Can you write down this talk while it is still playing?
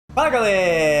Fala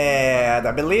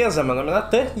galera, beleza? Meu nome é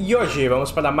Natan e hoje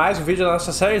vamos para mais um vídeo da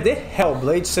nossa série de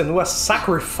Hellblade Senua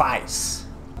Sacrifice.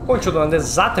 Continuando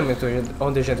exatamente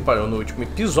onde a gente parou no último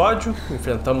episódio,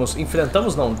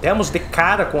 demos de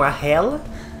cara com a Hela.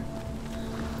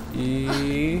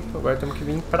 E agora temos que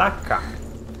vir pra cá.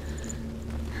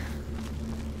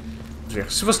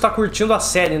 Se você está curtindo a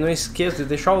série, não esqueça de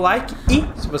deixar o like. E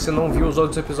se você não viu os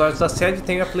outros episódios da série,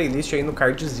 tem a playlist aí no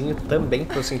cardzinho também,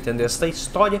 para você entender essa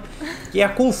história, que é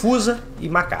confusa e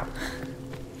macabra.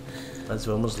 Mas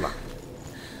vamos lá.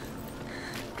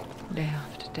 Day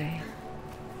after day,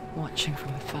 watching from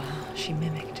afar, she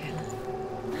mimicked him,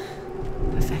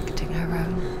 perfecting her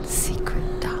own secret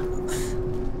dance,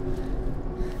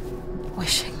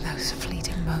 wishing those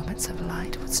fleeting moments of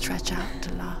light would stretch out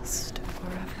to last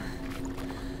forever.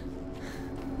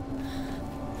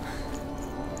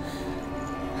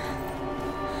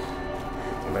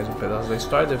 Mais um pedaço da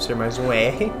história, deve ser mais um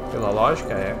R, pela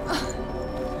lógica, é.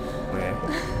 Um R.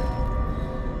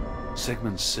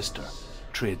 Sigmund's sister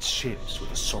trades shapes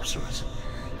with a sorceress,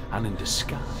 and in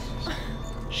disguise,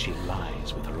 she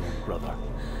lies with her own brother.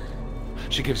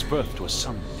 She gives birth to a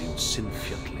son named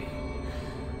Sinfjotli.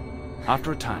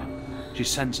 After a time, she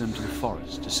sends him to the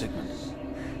forest to Sigmund.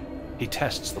 He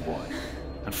tests the boy,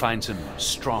 and finds him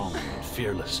strong and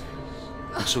fearless,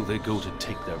 and so they go to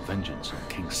take their vengeance on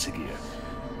King Siggeir.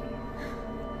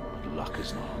 Luck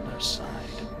is not on their side.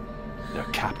 They're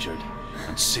captured,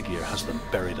 and Siggeir has them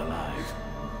buried alive.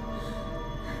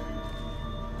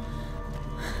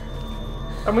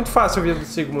 É muito fácil a vida do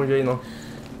Sigmund aí, não.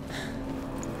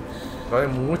 Agora é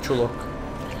muito louco.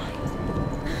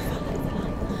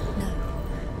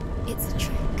 It's a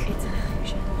trick. It's an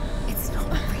illusion. It's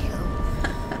not real.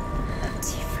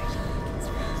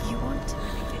 You want to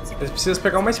believe it's Eles precisam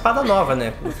pegar uma espada nova,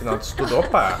 né? No final disso tudo.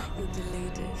 Opa!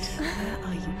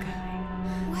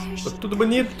 Ficou tudo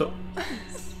bonito.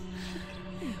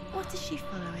 What is she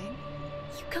following?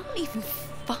 You can't even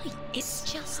fight. It's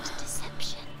just a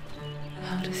deception.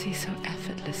 How does he so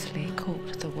effortlessly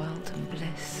court the world and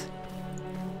bliss?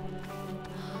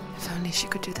 If only she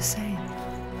could do the same.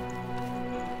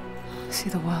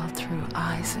 See the world through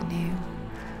eyes anew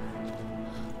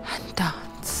and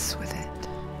dance with it,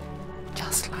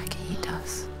 just like he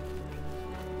does.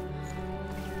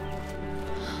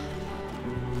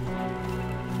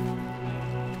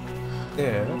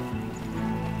 É.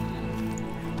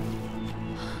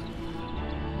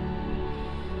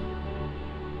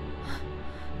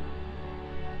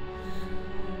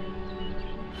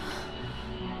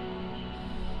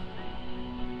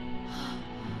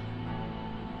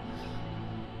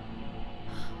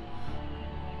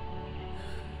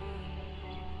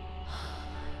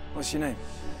 What's your name?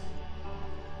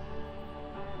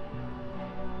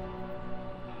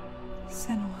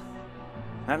 Senua.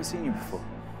 I haven't seen you before.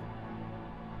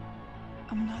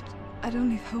 I don't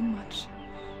leave home much.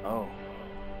 Oh,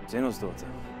 Zeno's daughter.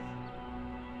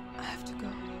 I have to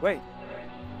go. Wait.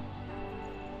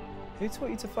 Who taught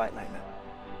you to fight like that?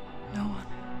 No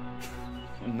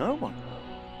one. No one.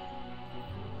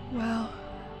 Well,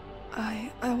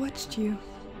 I watched you,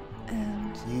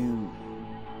 and You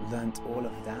learnt all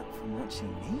of that from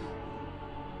watching me?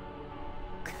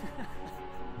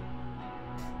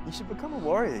 You should become a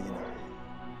warrior, you know.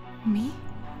 me?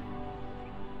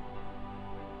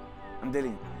 I'm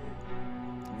Dillian.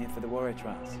 I'm here for the warrior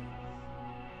trials.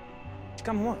 Just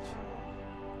come and watch.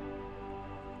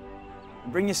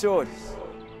 And bring your sword.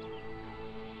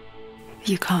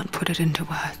 You can't put it into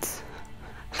words.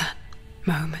 That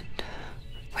moment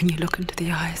when you look into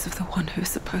the eyes of the one who's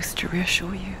supposed to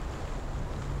reassure you,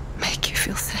 make you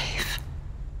feel safe.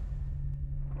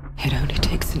 It only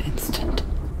takes an instant.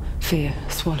 Fear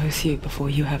swallows you before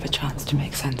you have a chance to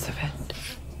make sense of it.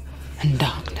 And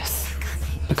darkness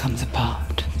becomes a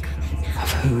part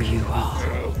of who you are.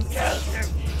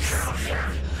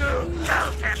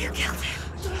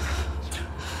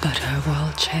 But her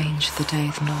world changed the day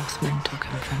the Northmen took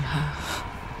him from her.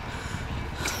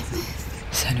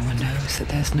 Senua knows that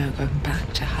there's no going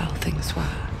back to how things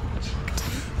were.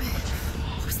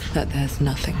 That there's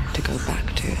nothing to go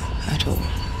back to at all.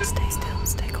 Stay still,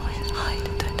 stay quiet,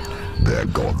 hide, don't tell her. Their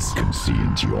gods can see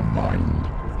into your mind.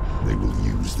 They will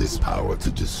use this power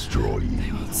to destroy you.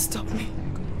 They won't stop me.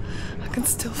 I can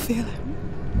still feel him.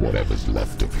 Whatever's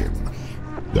left of him,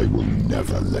 they will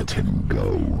never let him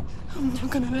go. I'm not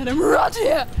gonna let him rot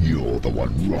here. You're the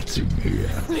one rotting here.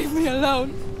 Leave me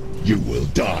alone. You will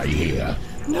die here.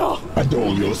 No. And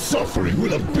all your suffering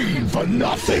will have been for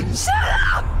nothing. Shut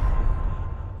up!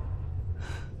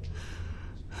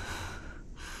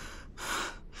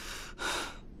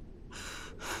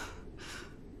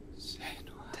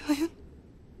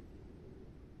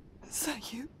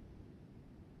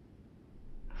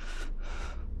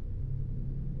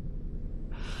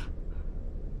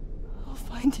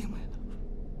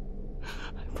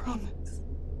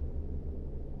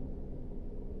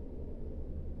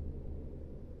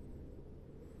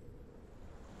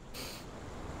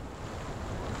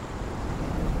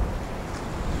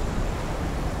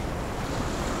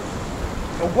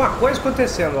 alguma coisa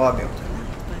acontecendo lá dentro.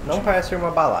 Não parece ser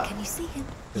uma balada.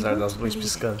 Apesar das luzes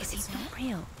piscando.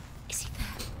 Espero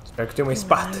que tenha uma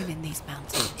espada.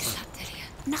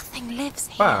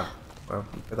 Ah,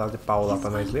 um pedaço de pau lá pra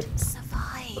nós ler.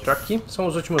 Outro aqui, são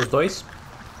os últimos dois.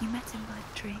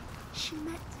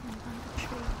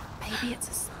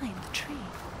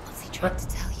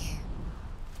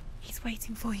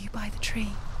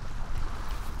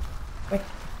 Ué.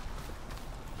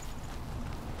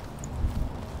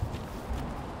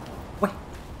 Ué.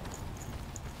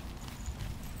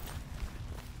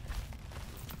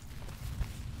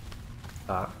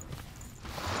 Tá.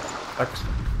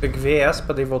 Tem que ver essa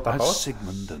pra daí voltar pra As outra.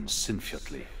 Sigmund and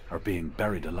Sinfjotli are being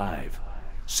buried alive,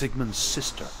 Sigmund's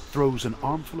sister throws an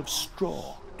armful of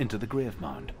straw into the grave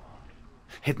mound.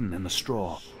 Hidden in the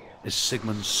straw is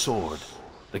Sigmund's sword,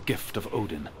 the gift of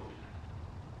Odin.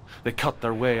 They cut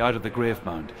their way out of the grave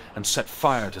mound and set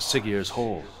fire to Siggeir's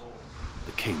hall.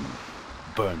 The king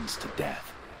burns to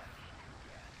death.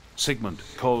 Sigmund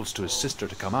calls to his sister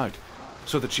to come out,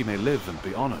 so that she may live and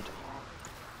be honored.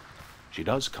 She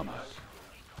does come out,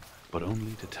 but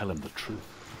only to tell him the truth.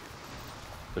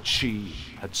 That she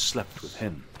had slept with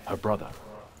him, her brother,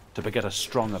 to beget a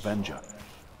strong avenger.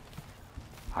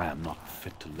 I am not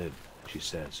fit to live, she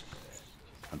says,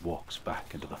 and walks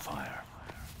back into the fire.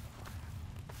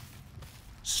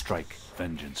 Strike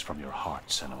vengeance from your heart,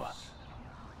 Senua,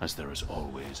 as there is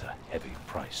always a heavy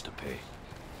price to pay.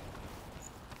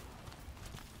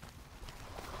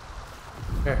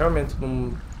 Realmente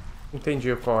não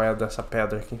entendi qual é dessa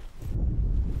pedra aqui.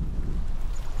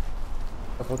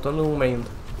 Tá faltando uma ainda.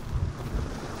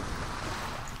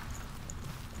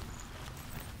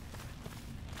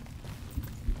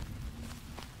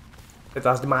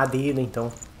 Pedaço de madeira,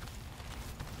 então.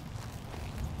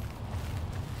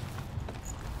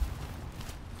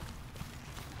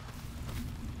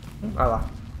 Ah lá.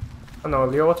 Ah não,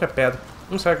 ali é outra pedra.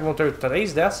 Será que vão ter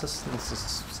 3 dessas?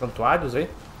 Nesses santuários aí?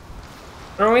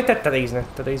 Normalmente é 3, né?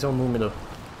 3 é o número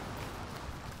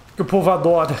que o povo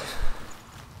adora.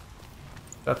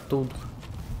 Pra tudo.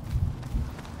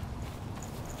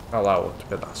 Olha lá outro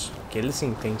pedaço. Aquele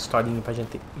sim tem historinha pra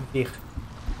gente ver.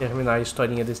 Terminar a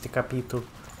historinha deste capítulo.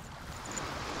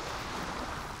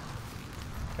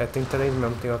 É, tem 3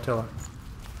 mesmo, tem outro lá.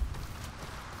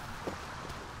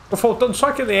 Tô faltando só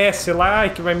aquele S lá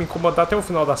que vai me incomodar até o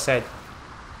final da série.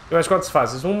 E mais quantas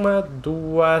fases? 1,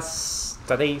 2,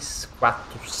 3,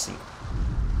 4, 5.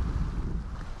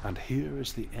 And here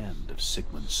is the end of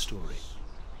Sigmund's story.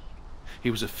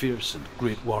 He was a fierce and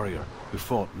great warrior who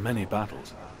fought many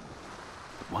battles.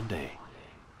 But one day,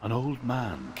 an old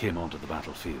man came onto the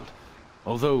battlefield.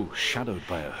 Although shadowed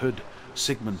by a hood,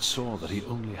 Sigmund saw that he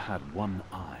only had one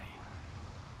eye.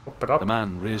 The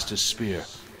man raised his spear,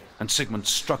 and Sigmund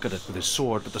struck at it with his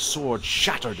sword, but the sword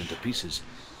shattered into pieces.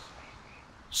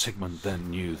 Sigmund then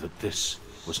knew that this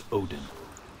was Odin,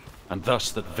 and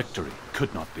thus that victory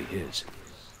could not be his.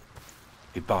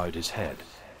 He bowed his head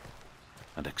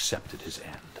and accepted his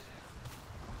end.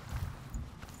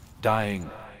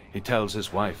 Dying, he tells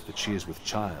his wife that she is with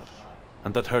child,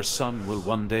 and that her son will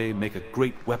one day make a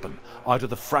great weapon out of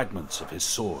the fragments of his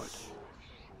sword.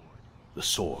 The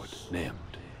sword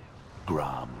named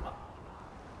Gram.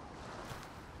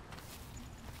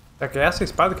 Será que é essa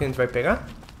espada que a gente vai pegar?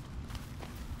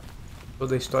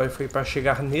 Toda a história foi para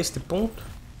chegar neste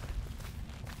ponto.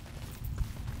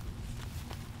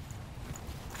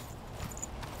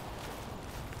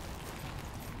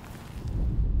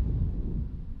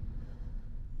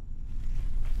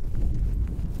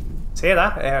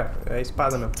 Será? É a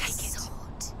espada mesmo.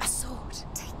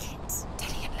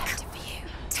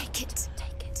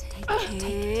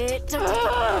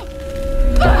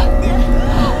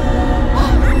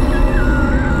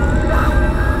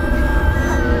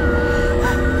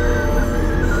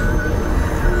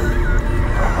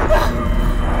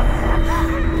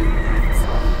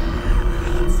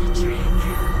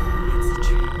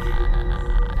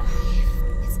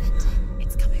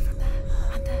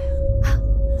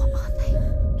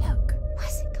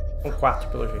 Com 4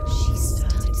 pelo jeito.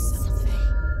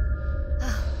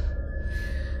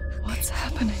 What's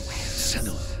happening?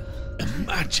 Senua,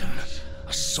 imagine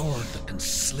a sword that can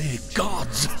slay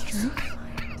gods.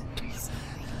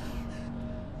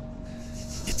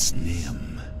 Its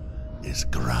name is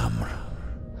Gram.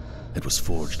 It was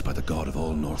forged by the god of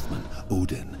all Northmen,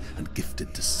 Odin, and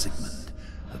gifted to Sigmund,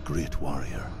 a great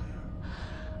warrior.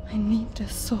 I need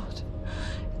this sword.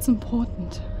 It's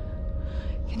important.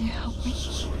 Can you help me?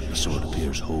 The sword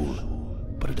appears whole,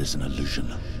 but it is an illusion.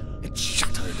 It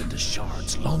shattered into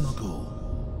shards long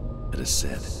ago. It is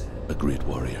said a great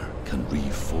warrior can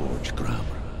reforge Gram.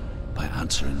 by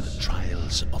answering the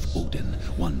trials of Odin,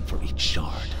 one for each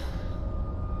shard.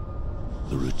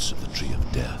 The roots of the Tree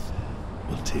of Death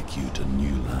will take you to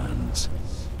new lands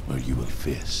where you will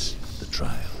face the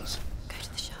trials. Go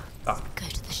to the shard. Tá. Go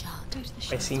to the shard. Go to the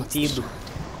Faz shard. sentido.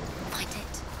 Find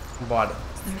it. Bora.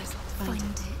 Find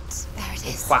it. There it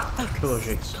is. 4, pelo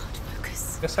jeito. Shard,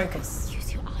 focus. Começar então.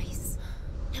 Use your eyes.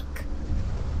 Look.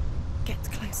 Get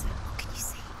closer. What can you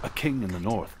see? A king in the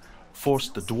north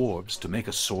forced the dwarves to make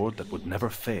a sword that would never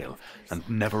fail and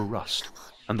never rust,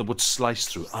 and that would slice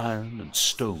through iron and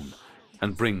stone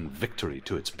and bring victory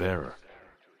to its bearer.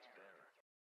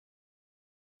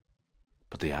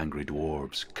 But the angry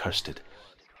dwarves cursed it.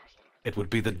 It would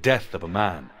be the death of a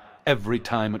man every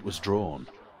time it was drawn,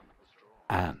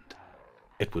 and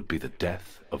it would be the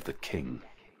death of the king.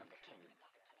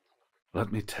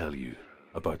 Let me tell you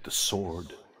about the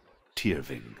sword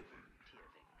Tyrving.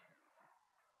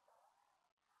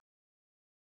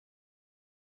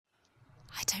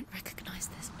 I don't recognize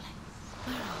this place.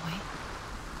 Where are we?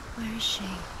 Where is she?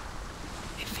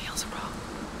 It feels wrong.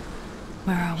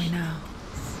 Where are we now?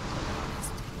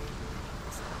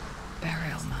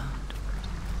 Burial mound.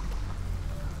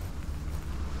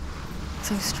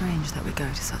 So strange that we go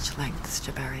to such lengths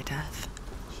to bury death.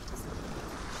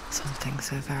 Something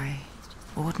so very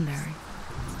ordinary,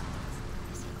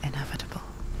 inevitable.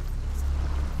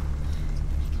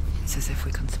 It's as if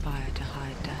we conspire to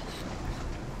hide death,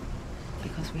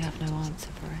 because we have no answer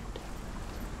for it.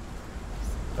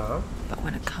 But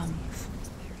when it comes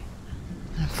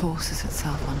and forces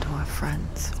itself onto our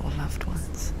friends or loved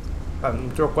ones, Ah,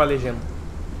 não trocou a legenda.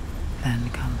 then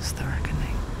comes the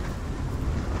reckoning.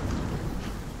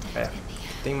 É,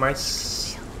 tem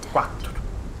mais 4.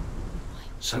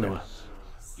 Senua,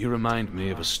 you remind me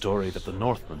of a story that the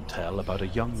Northmen tell about a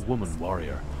young woman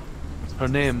warrior. Her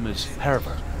name is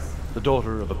Herver, the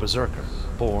daughter of a berserker,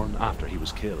 born after he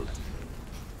was killed.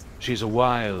 She's a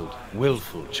wild,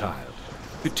 willful child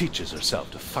who teaches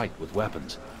herself to fight with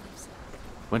weapons.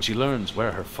 When she learns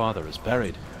where her father is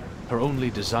buried, her only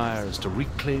desire is to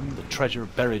reclaim the treasure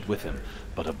buried with him,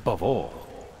 but above all,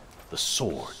 the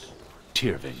sword,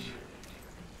 Tyrving.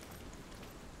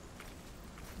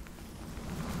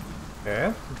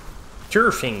 É.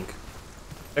 Tyrving.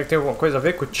 Será que tem alguma coisa a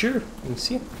ver com o Tyr em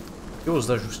si? Deus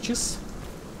da justiça?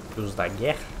 Deus da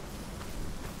guerra?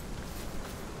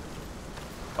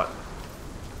 Bora.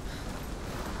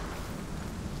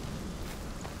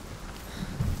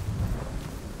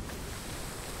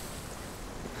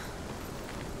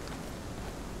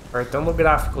 Apertando o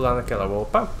gráfico lá naquela.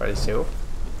 Opa, apareceu.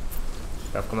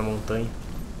 Gráfico na montanha.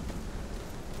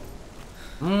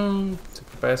 Isso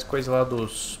aqui parece coisa lá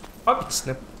dos Hobbits,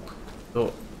 né?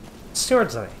 Do Senhor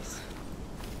dos Anéis.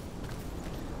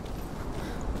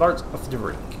 Lord of the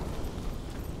Ring.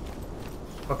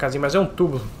 Uma casinha, mas é um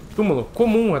túmulo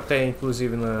comum até,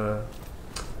 inclusive,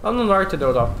 lá no norte da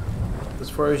Europa.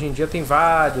 Se for hoje em dia, tem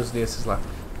vários desses lá.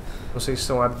 Não sei se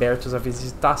são abertos à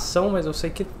visitação, mas eu sei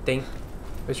que tem.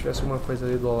 Se tivesse alguma coisa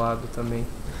ali do lado também,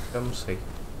 eu não sei.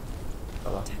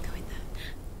 Olha lá.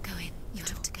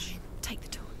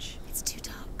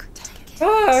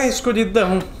 Ah,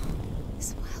 escuridão!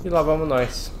 E lá vamos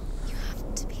nós.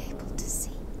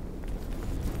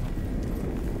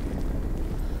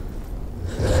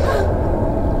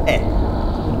 É,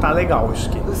 não tá legal isso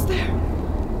aqui.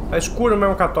 Tá escuro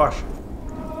mesmo com a tocha.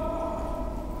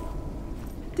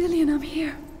 Dillian, I'm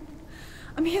here.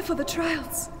 I'm here for the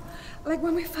trials. Like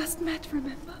when we first met,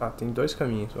 remember? Tá, tem 2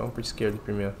 caminhos. Vamos por esquerda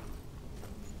primeiro.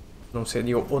 Não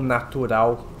seria o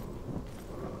natural.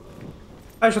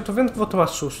 Ai, já tô vendo que vou tomar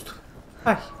susto.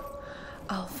 Ai.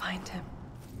 I'll find him.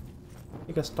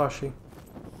 Liga essa tocha aí.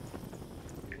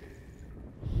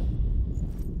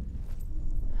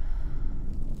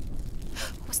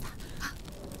 What was that?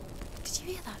 Did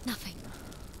you hear that? Nothing.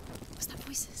 Was that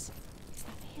voices? Is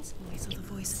that his voice or the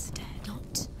voice of the dead?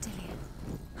 Not Dillian.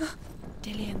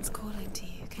 Dillian's calling to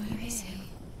you. Can you hear him?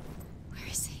 Where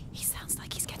is he? He sounds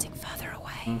like he's getting further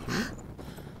away.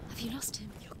 Have you lost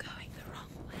him? You're going the wrong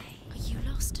way. Are you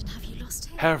lost and have you lost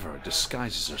him? Herver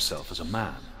disguises herself as a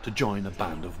man to join a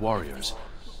band of warriors,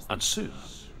 and soon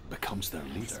becomes their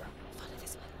leader.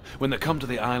 When they come to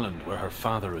the island where her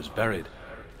father is buried,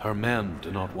 her men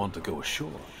do not want to go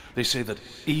ashore. They say that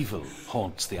evil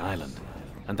haunts the island,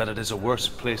 and that it is a worse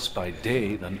place by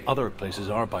day than other places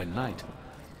are by night.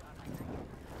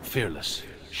 Fearless,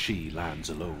 she lands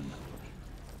alone.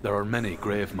 There are many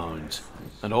grave mounds,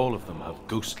 and all of them have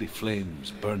ghostly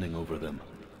flames burning over them.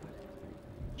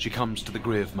 She comes to the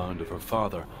grave mound of her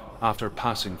father after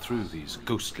passing through these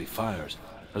ghostly fires,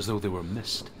 as though they were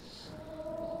mist.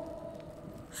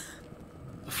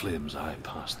 The flames I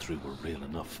passed through were real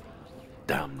enough.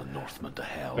 Damn the Northmen to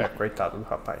hell. É, coitado do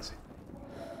rapaz.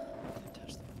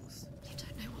 You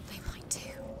don't know what they might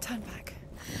do. Turn back.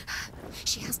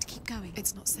 She has to keep going.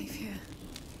 It's not safe here.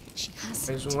 She has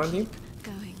Mais to ali. keep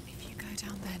going. If you go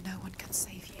down there, no one can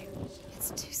save you. It's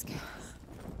too scary.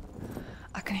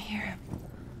 I can hear him.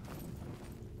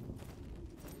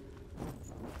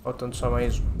 Faltando só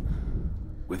mais um.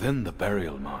 Within the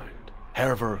burial mound,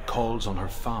 Hervor calls on her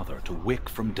father to wake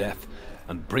from death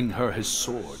and bring her his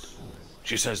sword.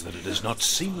 She says that it is not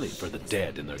seemly for the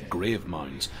dead in their grave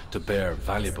mounds to bear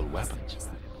valuable weapons.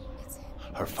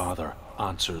 Her father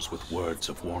answers with words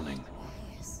of warning.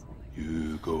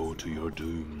 You go to your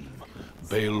doom.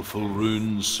 Baleful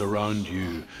runes surround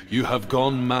you. You have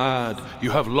gone mad.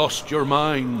 You have lost your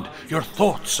mind. Your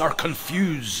thoughts are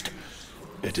confused.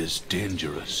 It is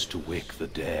dangerous to wake the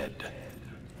dead.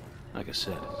 Like I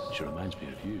said, she reminds me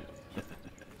of you.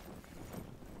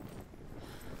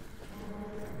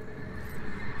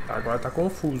 Agora tá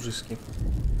confuso isso aqui.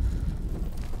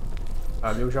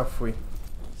 Ali eu já fui.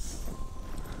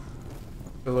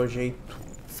 Pelo jeito.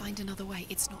 Find another way.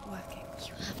 It's not working.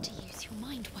 You have to use your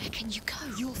mind. Where can you go?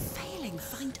 You're failing.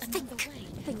 Find another way.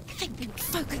 Think.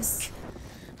 Focus.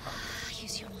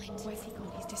 Use your mind. Where's he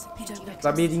gone? He's disappeared. You don't know.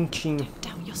 Labirintinho.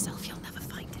 Doubt yourself. You'll never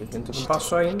find A him. gente não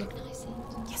passou ainda.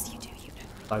 Yes, you do. You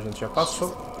know. A gente já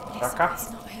passou. Pra cá.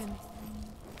 It's not him.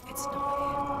 It's not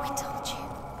him. We told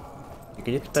you.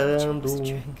 Gritando.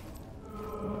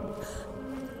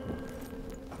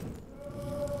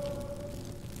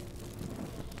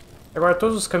 Agora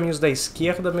todos os caminhos da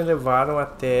esquerda me levaram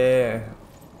até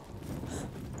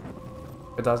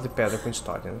um pedaço de pedra com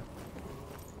história, né?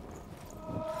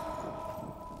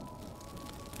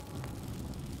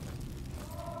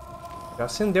 Já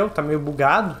acendeu, tá meio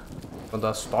bugado quando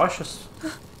as tochas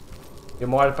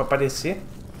demora pra aparecer,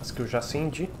 as que eu já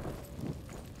acendi.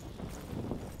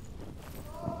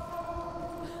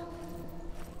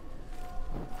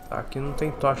 Tá, aqui não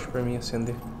tem tocha pra mim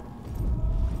acender.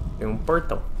 Tem um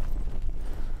portão.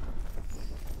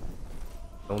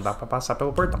 Não dá pra passar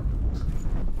pelo portão.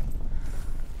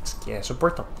 Esquece o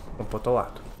portão. Vamos pro outro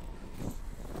lado.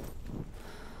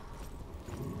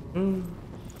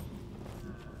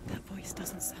 That voice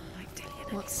doesn't sound like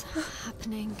Dillian. What's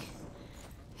happening?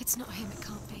 It's not him. It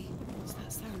can't be. What's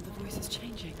that sound? The voice is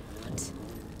changing. What?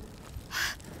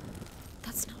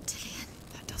 That's not Dillian.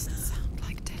 That doesn't sound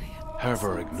like Dillian.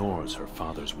 Hervor ignores her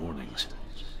father's warnings.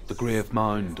 The grave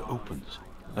mound opens,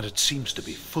 and it seems to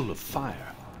be full of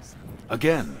fire.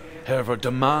 Again, Hervor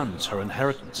demands her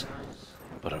inheritance,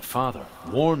 but her father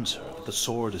warns her that the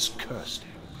sword is cursed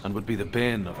and would be the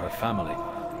bane of her family.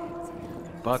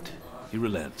 But he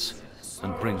relents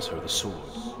and brings her the sword.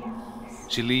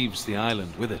 She leaves the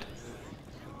island with it,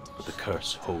 but the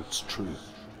curse holds true,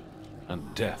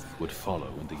 and death would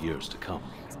follow in the years to come.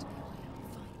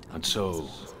 And so,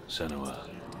 Senua,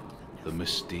 the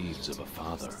misdeeds of a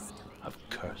father have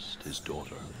cursed his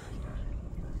daughter.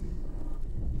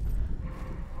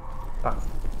 Tá.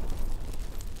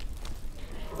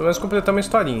 Pelo menos completamos a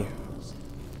historinha.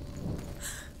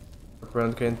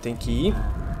 Procurando que a gente tem que ir.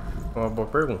 É uma boa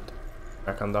pergunta.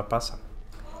 Pra cá não dá pra passar.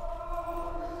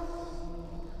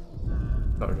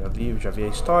 Não, já vi a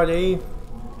história aí.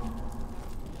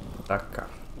 Tá cá.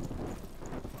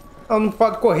 Ela não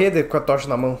pode correr com a tocha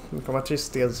na mão. Fica uma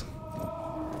tristeza.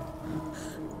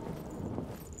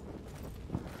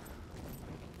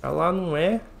 Lá não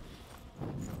é.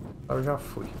 Lá eu já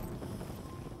fui.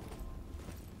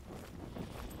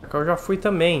 Aqui eu já fui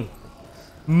também.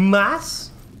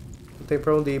 Mas não tem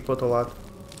pra onde ir pro outro lado.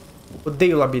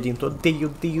 Odeio o labirinto. Odeio.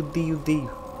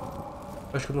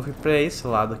 Acho que eu não fui pra esse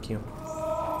lado aqui, ó.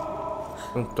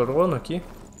 Um trono aqui.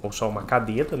 Ou só uma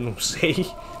cadeira, não sei.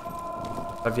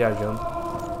 Tá viajando.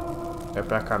 É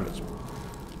pra cá mesmo.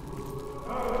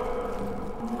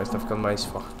 Mas tá ficando mais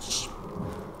forte.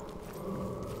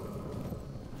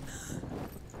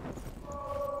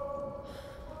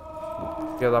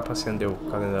 Ia lá pra acender o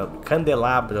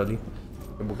candelabro ali.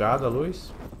 Foi bugado a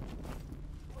luz.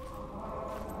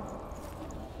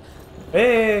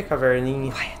 Ei,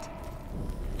 caverninha.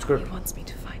 Desculpa.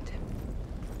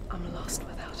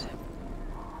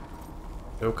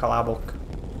 Eu calar a boca.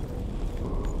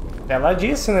 Ela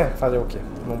disse, né? Fazer o quê?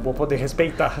 Não vou poder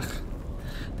respeitar.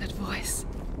 That voice.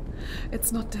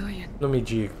 It's not Dillian. Não me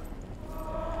diga.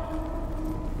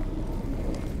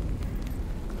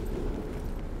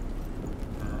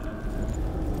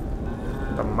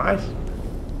 Tá mais?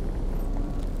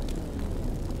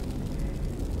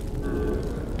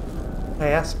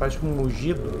 É essa, parece um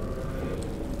mugido.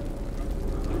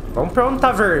 Vamos pra onde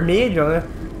tá vermelho, né?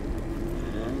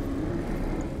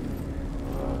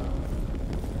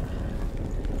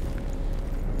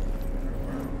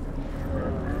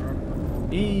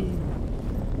 Ih!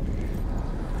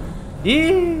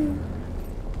 Ih!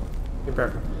 Vem pra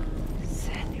cá.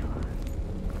 Senua.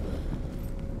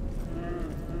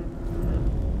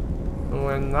 Não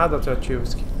é nada atrativo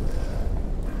isso aqui.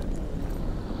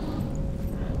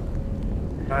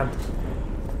 Nada.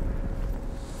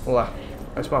 Vamos lá.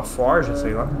 Parece uma forja,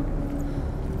 sei lá.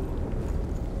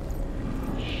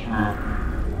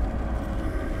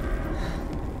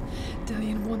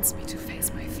 Dillian wants me to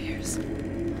face my fears.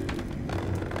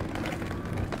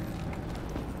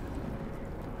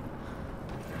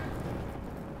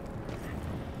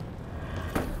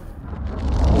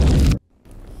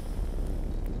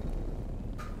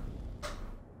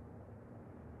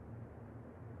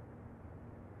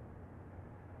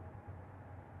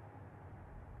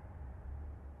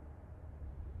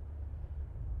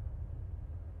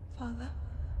 Father?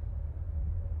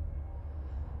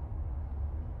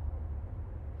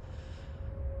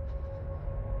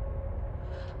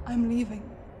 I'm leaving.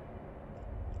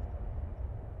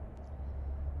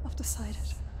 I've decided.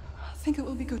 I think it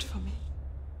will be good for me.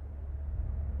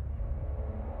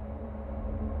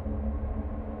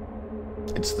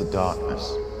 It's the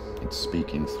darkness. It's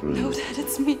speaking through No, you. Dad,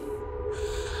 it's me.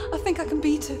 I think I can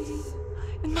beat it.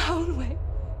 In my own way.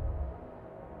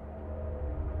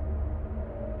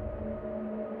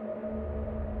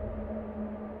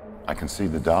 I can see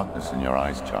the darkness in your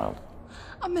eyes, child.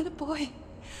 I met a boy.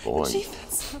 Boy. The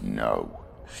chieftain's son. No.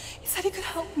 He said he could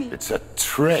help me. It's a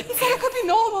trick. He said I could be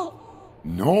normal.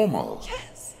 Normal.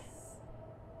 Yes.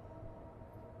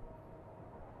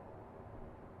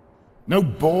 No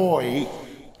boy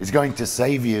is going to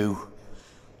save you.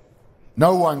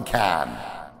 No one can.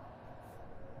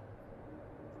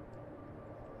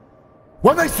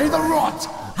 When they see the rot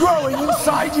growing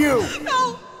inside you,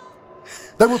 No!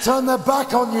 they will turn their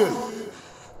back on you.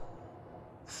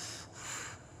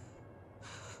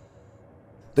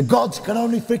 The gods can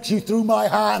only fix you through my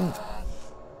hand.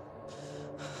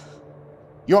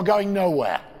 You're going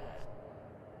nowhere.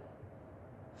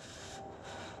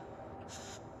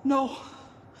 No.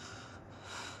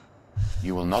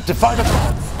 You will not defy the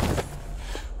gods.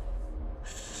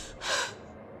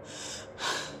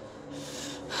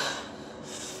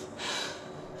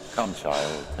 Come,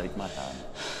 child, take my hand.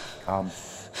 Come.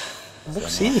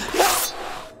 Vamos sim.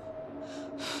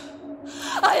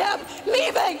 I am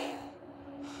leaving!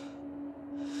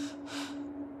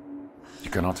 You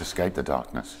cannot escape the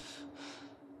darkness.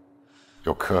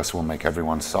 Your curse will make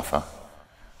everyone suffer.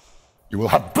 You will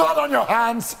have blood on your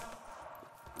hands!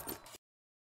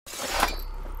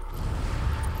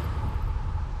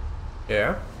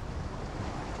 É.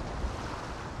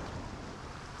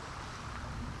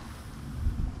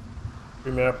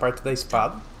 Primeira parte da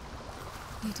espada.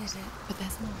 You did it, but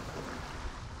there's more.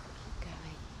 Keep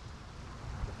going.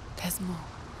 There's more.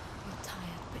 You're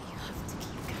tired, but you have to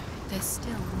keep going. There's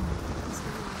still more. There's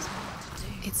always more to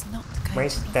do. It's not going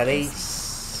Mais to be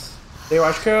 3. Eu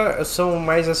acho que são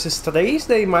mais esses 3,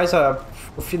 daí mais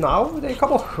o final, daí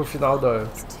acabou o final da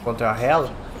contra a Hela.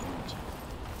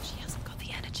 She hasn't got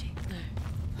the energy. No.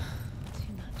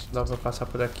 Too much. Dá pra passar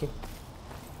por aqui.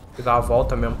 E dar a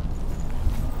volta mesmo.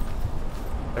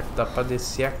 Será que dá pra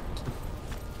descer aqui?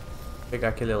 Pegar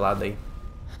aquele lado aí.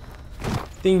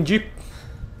 Entendi.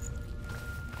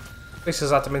 Não sei se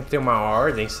exatamente tem uma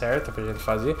ordem certa pra gente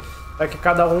fazer. Será que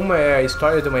cada uma é a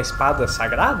história de uma espada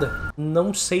sagrada?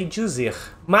 Não sei dizer.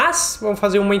 Mas, vamos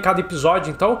fazer uma em cada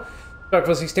episódio então. Espero que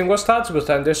vocês tenham gostado. Se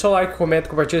gostaram, deixa o like, comenta,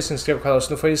 compartilha, se inscreva no canal se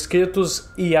não forem inscritos.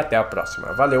 E até a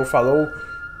próxima. Valeu, falou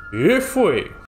e fui!